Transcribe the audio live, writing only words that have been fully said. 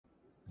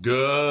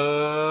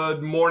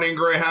Good morning,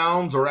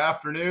 Greyhounds, or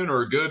afternoon,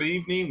 or good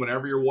evening,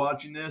 whenever you're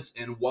watching this,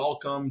 and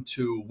welcome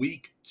to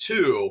week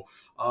 2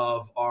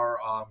 of our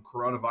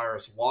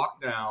coronavirus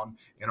lockdown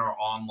and our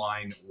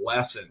online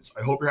lessons.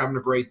 I hope you're having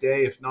a great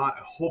day. If not,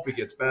 I hope it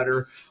gets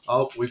better.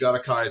 Oh, we got a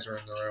Kaiser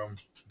in the room.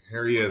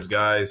 Here he is,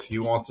 guys. He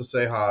wants to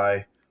say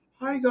hi.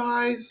 Hi,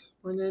 guys.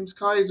 My name's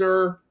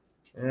Kaiser,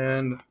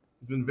 and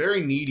he's been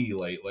very needy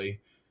lately.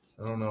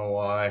 I don't know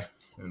why.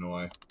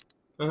 Anyway.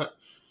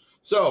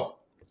 So,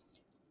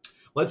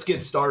 let's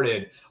get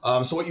started.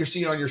 So what you're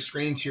seeing on your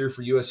screens here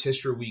for U.S.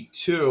 History Week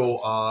 2,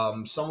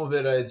 some of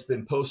it has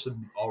been posted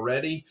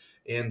already,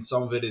 and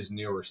some of it is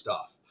newer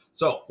stuff.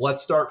 So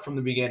let's start from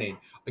the beginning.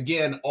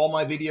 Again, all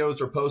my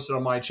videos are posted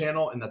on my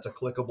channel, and that's a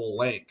clickable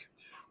link.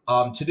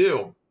 To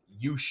do,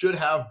 you should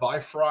have by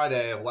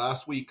Friday of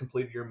last week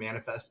completed your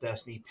Manifest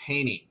Destiny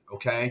painting,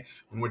 okay?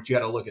 In which you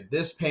had to look at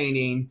this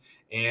painting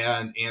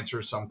and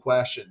answer some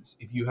questions.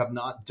 If you have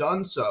not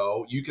done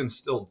so, you can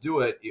still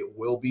do it. It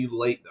will be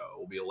late, though. It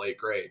will be a late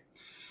grade.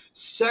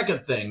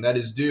 Second thing that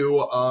is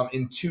due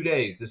in 2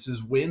 days, this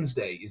is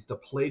Wednesday, is to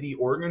play the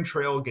Oregon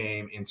Trail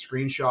game and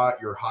screenshot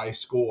your high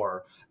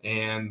score.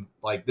 And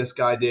like this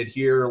guy did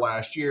here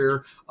last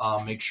year,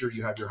 make sure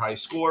you have your high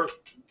score.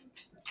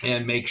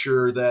 And make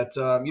sure that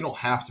you don't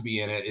have to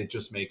be in it. It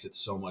just makes it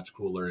so much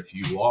cooler if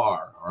you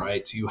are. All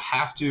right. So you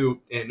have to.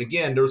 And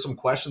again, there were some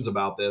questions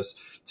about this.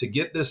 To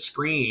get this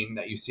screen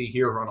that you see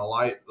here on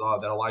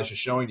that Elijah's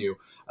showing you,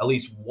 at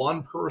least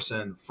one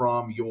person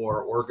from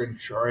your Oregon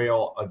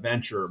Trail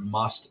adventure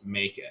must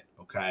make it.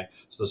 Okay.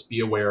 So just be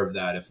aware of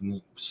that. If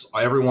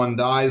everyone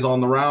dies on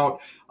the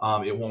route,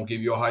 it won't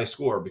give you a high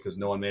score because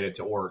no one made it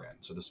to Oregon.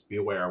 So just be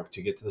aware,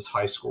 to get to this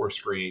high score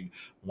screen,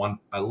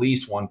 at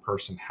least one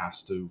person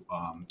has to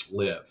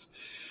live.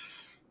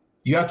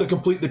 You have to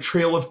complete the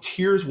Trail of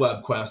Tears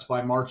web quest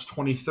by March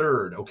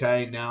 23rd.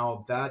 Okay,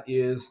 now that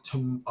is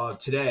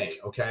today.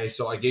 Okay,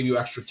 so I gave you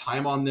extra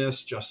time on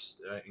this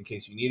just in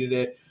case you needed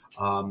it.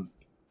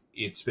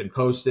 It's been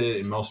posted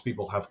and most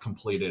people have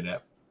completed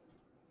it.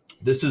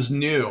 This is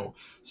new.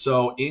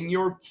 So in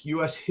your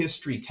U.S.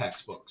 history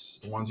textbooks,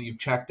 the ones that you've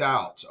checked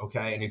out,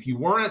 okay, and if you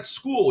weren't at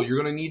school, you're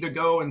going to need to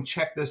go and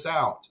check this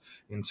out.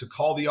 And to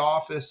call the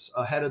office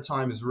ahead of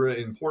time is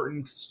really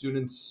important.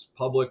 Students,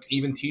 public,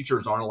 even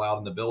teachers aren't allowed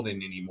in the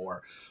building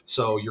anymore.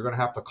 So you're going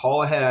to have to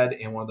call ahead,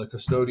 and one of the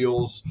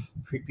custodials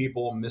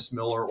people, Miss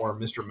Miller or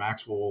Mr.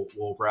 Maxwell,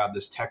 will grab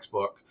this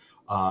textbook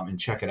and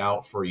check it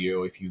out for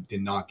you if you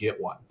did not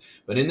get one.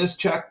 But in this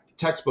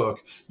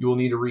textbook, you will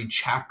need to read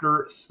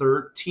chapter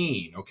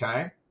 13,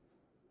 okay?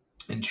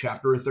 In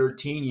chapter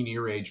 13, you need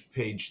to read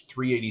page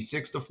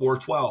 386 to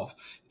 412.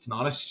 It's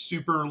not a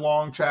super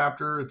long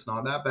chapter. It's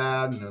not that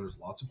bad. There's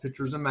lots of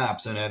pictures and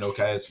maps in it,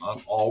 okay? It's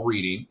not all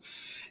reading.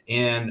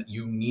 And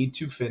you need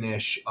to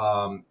finish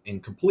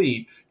and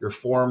complete your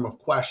form of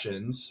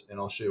questions, and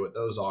I'll show you what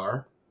those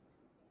are,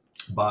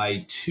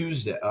 by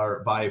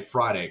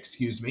Friday,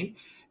 excuse me.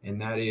 And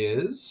that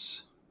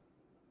is,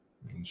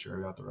 making sure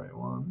I got the right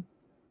one.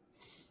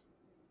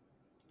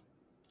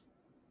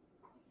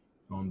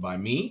 Owned by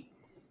me.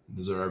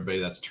 These are everybody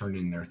that's turned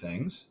in their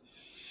things.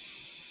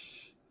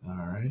 All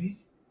righty.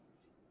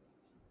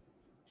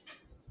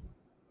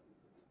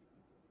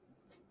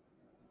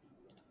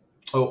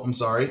 Oh, I'm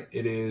sorry.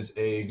 It is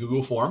a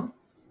Google form.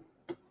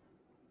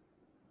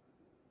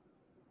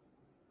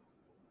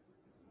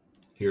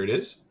 Here it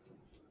is.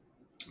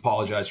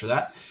 Apologize for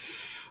that.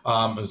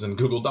 It was in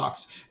Google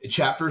Docs.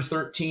 Chapter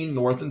 13,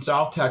 North and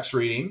South text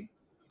reading.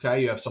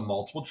 Okay, you have some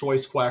multiple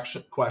choice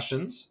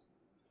questions.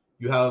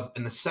 You have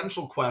an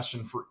essential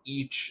question for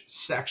each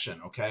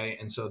section, okay?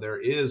 And so there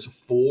is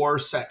 4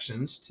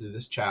 sections to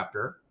this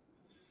chapter.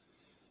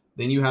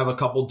 Then you have a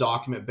couple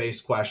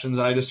document-based questions.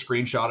 I just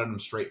screenshotted them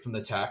straight from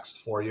the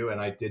text for you, and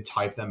I did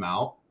type them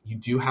out. You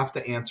do have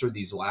to answer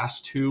these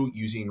last 2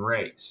 using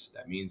race.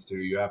 That means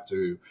you have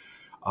to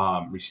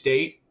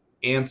restate,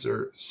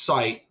 answer,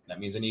 cite.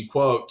 That means I need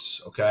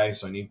quotes, okay?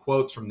 So I need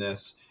quotes from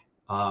this,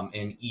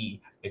 and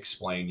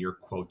explain your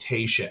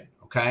quotation.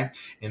 Okay,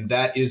 and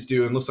that is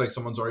due, and looks like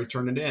someone's already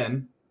turned it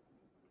in.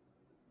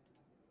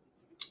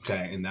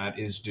 Okay, and that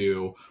is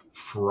due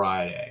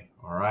Friday.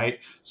 All right,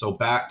 so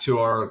back to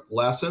our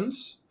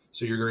lessons.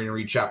 So you're going to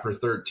read chapter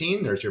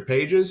 13. There's your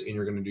pages, and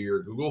you're going to do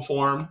your Google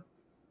form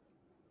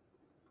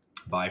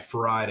by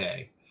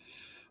Friday.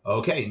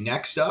 Okay,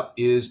 next up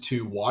is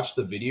to watch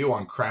the video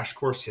on Crash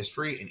Course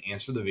History and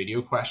answer the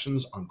video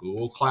questions on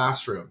Google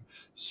Classroom.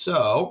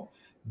 So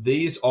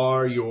these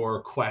are your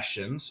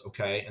questions,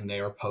 okay, and they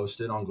are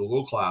posted on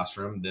Google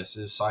Classroom. This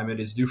assignment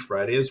is due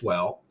Friday as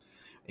well.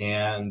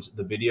 And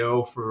the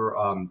video for,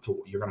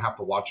 you're going to have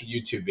to watch a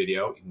YouTube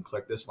video. You can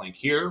click this link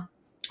here.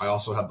 I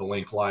also have the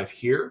link live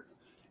here.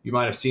 You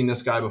might have seen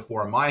this guy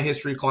before in my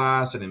history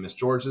class and in Miss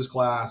George's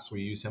class.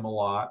 We use him a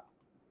lot.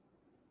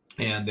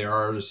 And there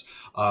are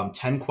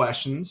 10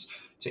 questions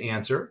to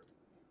answer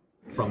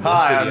from this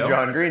Hi, video. I'm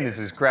John Green. This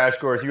is Crash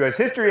Course U.S.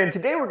 History, and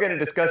today we're going to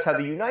discuss how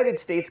the United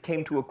States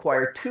came to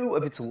acquire 2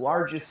 of its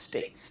largest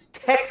states,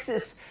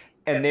 Texas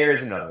And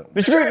there's another one.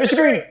 Mr.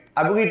 Green,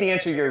 I believe the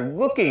answer you're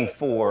looking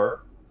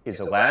for is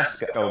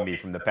Alaska. Oh, me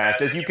from the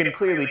past. As you can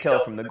clearly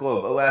tell from the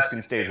globe,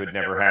 Alaskan statehood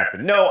never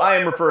happened. No, I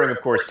am referring,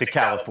 of course, to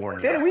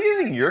California. Dan, are we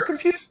using your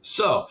computer?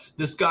 So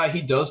this guy,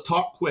 he does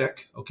talk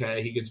quick.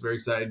 Okay, he gets very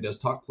excited. He does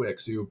talk quick.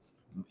 So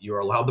you're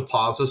allowed to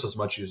pause this as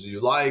much as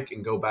you like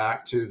and go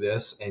back to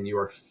this, and you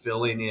are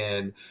filling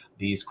in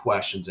these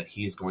questions that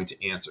he's going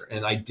to answer.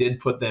 And I did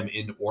put them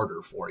in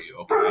order for you.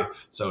 Okay,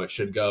 so it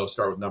should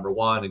start with number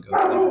 1 and go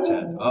to number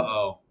 10.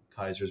 Uh-oh,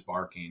 Kaiser's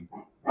barking.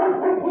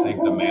 I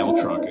think the mail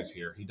truck is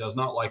here. He does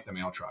not like the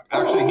mail truck.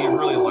 Actually, he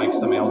really likes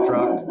the mail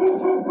truck,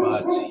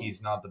 but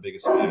he's not the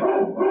biggest fan.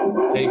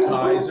 Hey,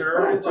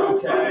 Kaiser, it's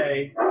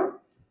okay.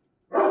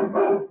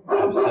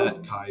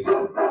 Upset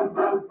Kaiser.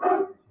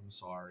 I'm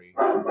sorry.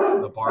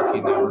 The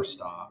barking never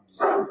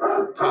stops.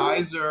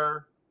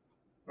 Kaiser.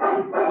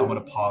 I'm going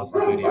to pause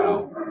the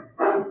video.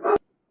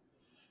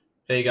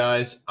 Hey,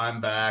 guys,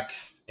 I'm back.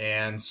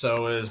 And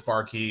so is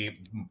Barky,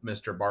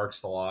 Mr.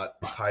 Barks a lot.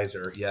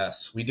 Kaiser,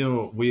 yes, we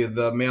do.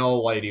 The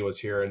mail lady was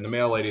here, and the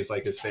mail lady is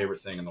like his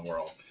favorite thing in the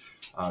world.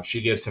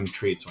 She gives him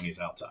treats when he's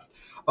outside.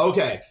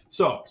 Okay,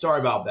 so sorry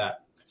about that.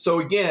 So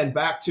again,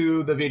 back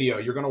to the video.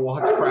 You're gonna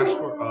watch Crash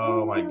Course.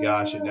 Oh my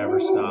gosh, it never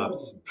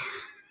stops.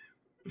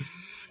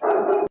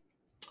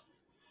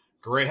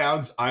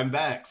 Greyhounds, I'm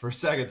back for a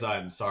second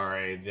time.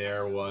 Sorry,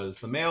 there was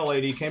the mail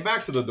lady came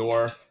back to the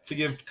door to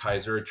give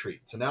Kaiser a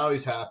treat. So now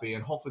he's happy,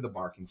 and hopefully the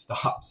barking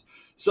stops.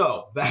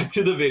 So back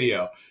to the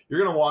video. You're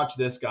going to watch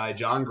this guy,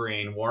 John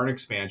Green, Warren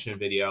expansion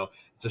video.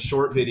 It's a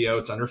short video.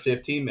 It's under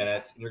 15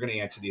 minutes, and you're going to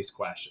answer these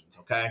questions,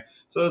 okay?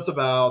 So it's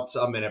about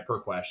a minute per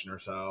question or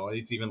so.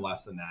 It's even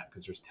less than that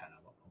because there's 10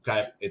 of them,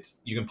 okay?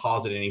 You can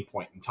pause at any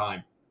point in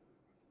time.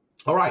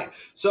 All right,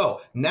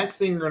 so next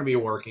thing you're going to be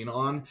working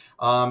on,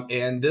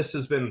 and this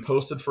has been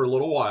posted for a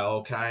little while,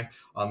 okay?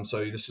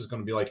 So this is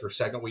going to be like your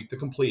second week to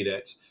complete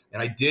it. And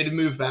I did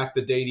move back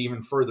the date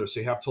even further,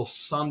 so you have till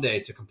Sunday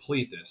to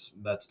complete this.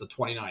 That's the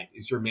 29th,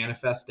 is your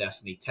Manifest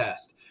Destiny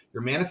test.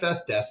 Your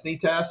Manifest Destiny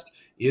test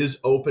is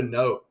open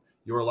note.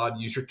 You're allowed to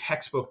use your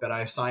textbook that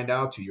I assigned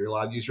out to you. You're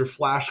allowed to use your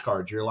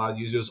flashcards. You're allowed to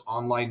use those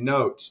online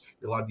notes.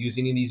 You're allowed to use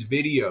any of these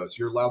videos.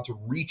 You're allowed to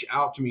reach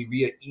out to me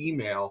via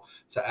email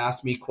to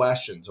ask me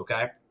questions,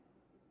 okay?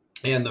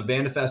 And the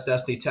Manifest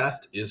Destiny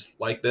test is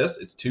like this.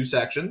 It's 2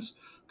 sections,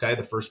 okay?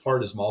 The first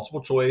part is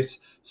multiple choice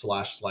 /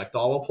 select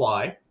all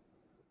apply,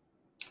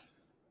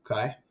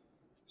 okay?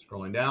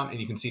 Scrolling down, and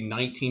you can see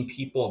 19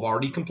 people have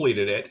already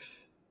completed it.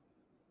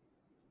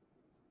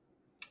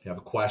 You have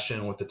a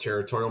question with the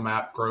territorial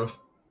map growth.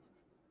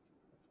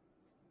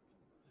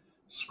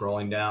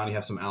 Scrolling down, you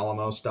have some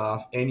Alamo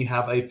stuff, and you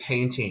have a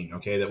painting,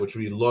 okay, that which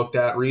we looked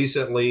at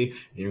recently, and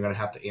you're going to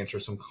have to answer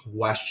some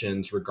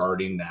questions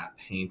regarding that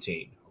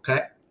painting,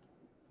 okay?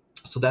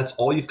 So that's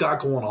all you've got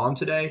going on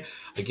today.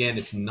 Again,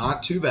 it's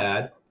not too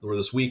bad, or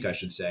this week, I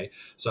should say.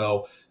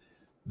 So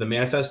the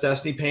Manifest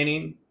Destiny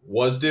painting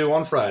was due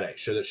on Friday. It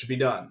should be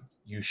done.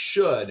 You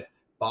should,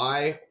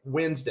 by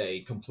Wednesday,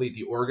 complete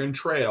the Oregon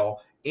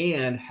Trail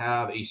and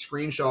have a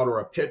screenshot or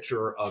a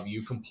picture of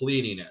you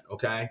completing it,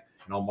 okay?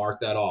 And I'll mark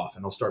that off,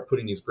 and I'll start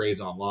putting these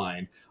grades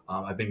online.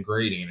 I've been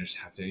grading. I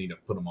just need to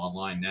put them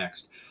online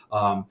next.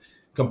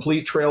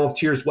 Complete Trail of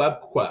Tears web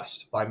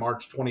quest by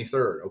March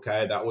 23rd,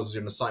 okay? That was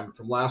an assignment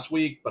from last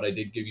week, but I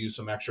did give you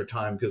some extra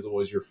time because it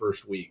was your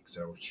first week,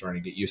 so we're trying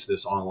to get used to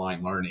this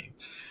online learning.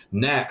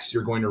 Next,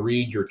 you're going to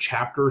read your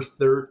Chapter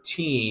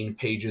 13,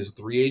 pages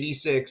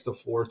 386 to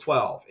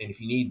 412. And if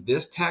you need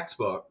this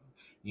textbook,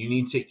 you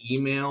need to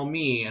email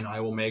me, and I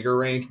will make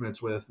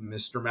arrangements with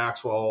Mr.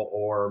 Maxwell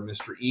or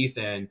Mr.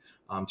 Ethan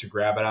to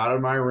grab it out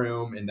of my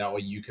room, and that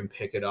way you can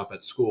pick it up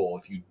at school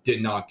if you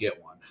did not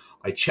get one.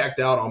 I checked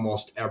out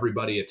almost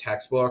everybody a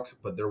textbook,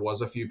 but there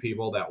was a few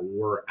people that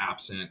were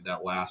absent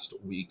that last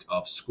week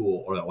of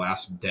school, or that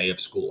last day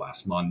of school,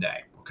 last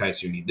Monday. Okay,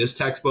 so you need this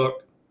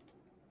textbook,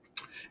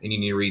 and you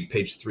need to read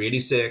page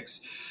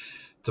 386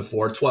 to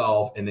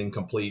 412, and then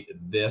complete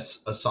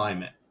this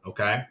assignment,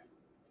 okay?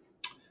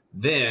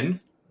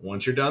 Then,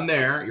 once you're done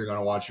there, you're going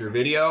to watch your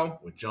video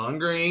with John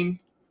Green,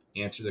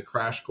 answer the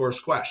crash course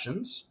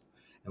questions,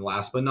 and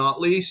last but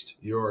not least,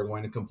 you are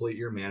going to complete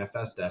your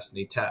Manifest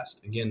Destiny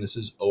test. Again, this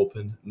is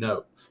open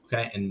note,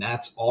 okay? And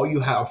that's all you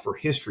have for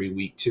History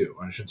Week 2.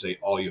 I should say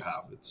all you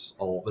have. There's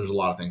a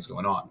lot of things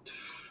going on.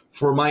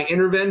 For my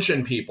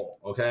intervention people,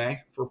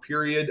 okay, for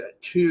period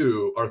 3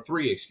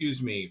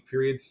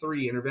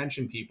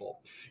 intervention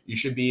people, you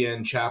should be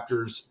in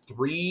chapters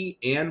 3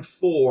 and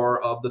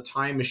 4 of The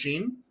Time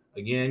Machine.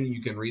 Again,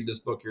 you can read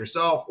this book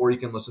yourself, or you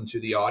can listen to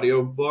the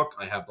audio book.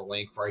 I have the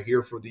link right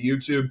here for the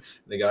YouTube.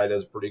 The guy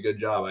does a pretty good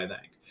job, I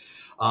think.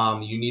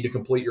 You need to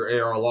complete your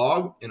AR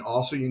log, and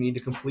also you need to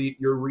complete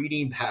your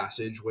reading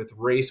passage with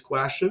race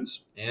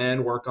questions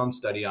and work on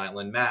Study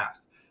Island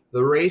math.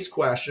 The race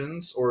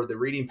questions, or the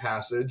reading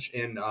passage,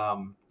 and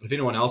if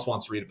anyone else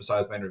wants to read it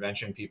besides my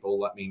intervention people,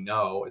 let me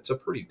know. It's a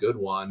pretty good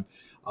one.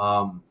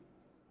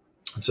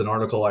 It's an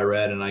article I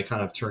read, and I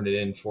kind of turned it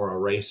in for a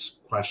race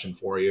question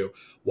for you.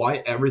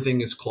 Why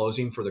everything is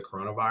closing for the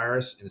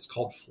coronavirus, and it's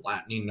called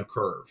flattening the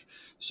curve.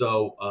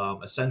 So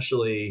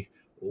essentially,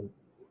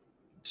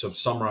 to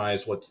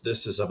summarize what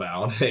this is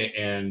about,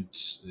 and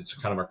it's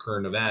kind of a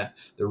current event,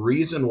 the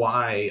reason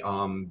why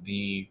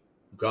the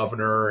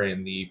governor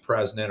and the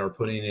president are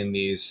putting in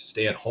these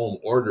stay-at-home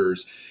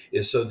orders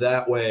is so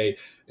that way,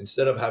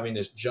 instead of having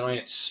this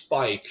giant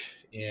spike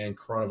in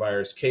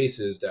coronavirus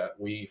cases, that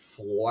we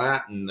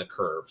flatten the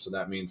curve. So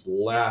that means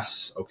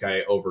less,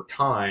 okay, over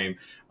time.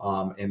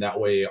 And that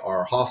way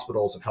our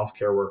hospitals and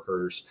healthcare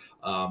workers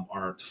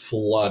aren't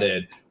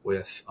flooded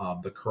with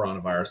the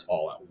coronavirus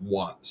all at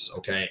once,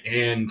 okay?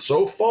 And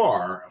so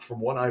far,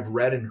 from what I've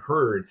read and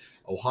heard,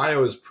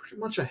 Ohio is pretty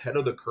much ahead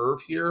of the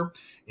curve here.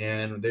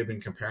 And they've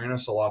been comparing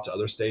us a lot to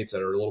other states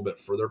that are a little bit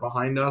further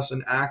behind us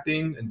in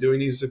acting and doing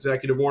these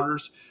executive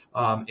orders.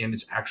 And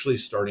it's actually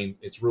starting,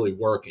 it's really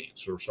working.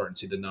 So we're starting to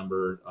see the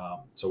number.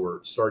 So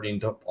we're starting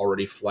to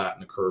already flatten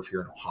the curve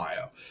here in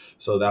Ohio.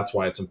 So that's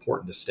why it's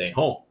important to stay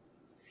home.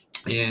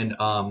 And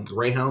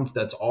Greyhounds,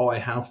 that's all I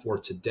have for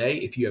today.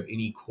 If you have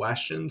any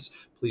questions,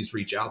 please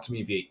reach out to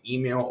me via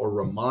email or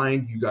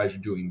remind. You guys are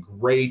doing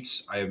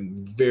great. I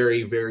am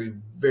very, very,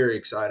 very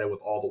excited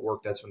with all the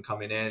work that's been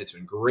coming in. It's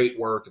been great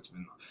work. It's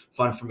been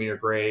fun for me to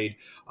grade.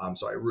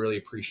 So I really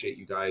appreciate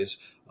you guys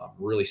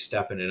really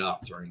stepping it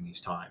up during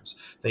these times.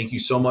 Thank you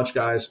so much,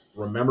 guys.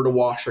 Remember to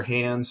wash your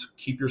hands.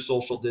 Keep your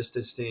social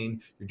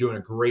distancing. You're doing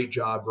a great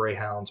job,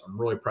 Greyhounds. I'm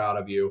really proud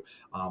of you.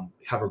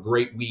 Have a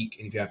great week.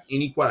 And if you have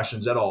any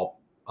questions at all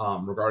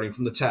regarding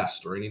from the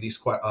test or any of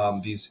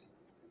these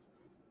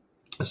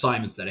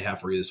assignments that I have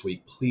for you this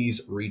week,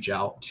 please reach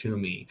out to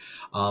me.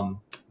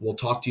 We'll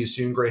talk to you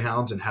soon,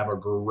 Greyhounds, and have a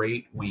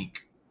great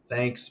week.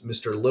 Thanks,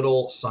 Mr.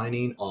 Little,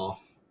 signing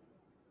off.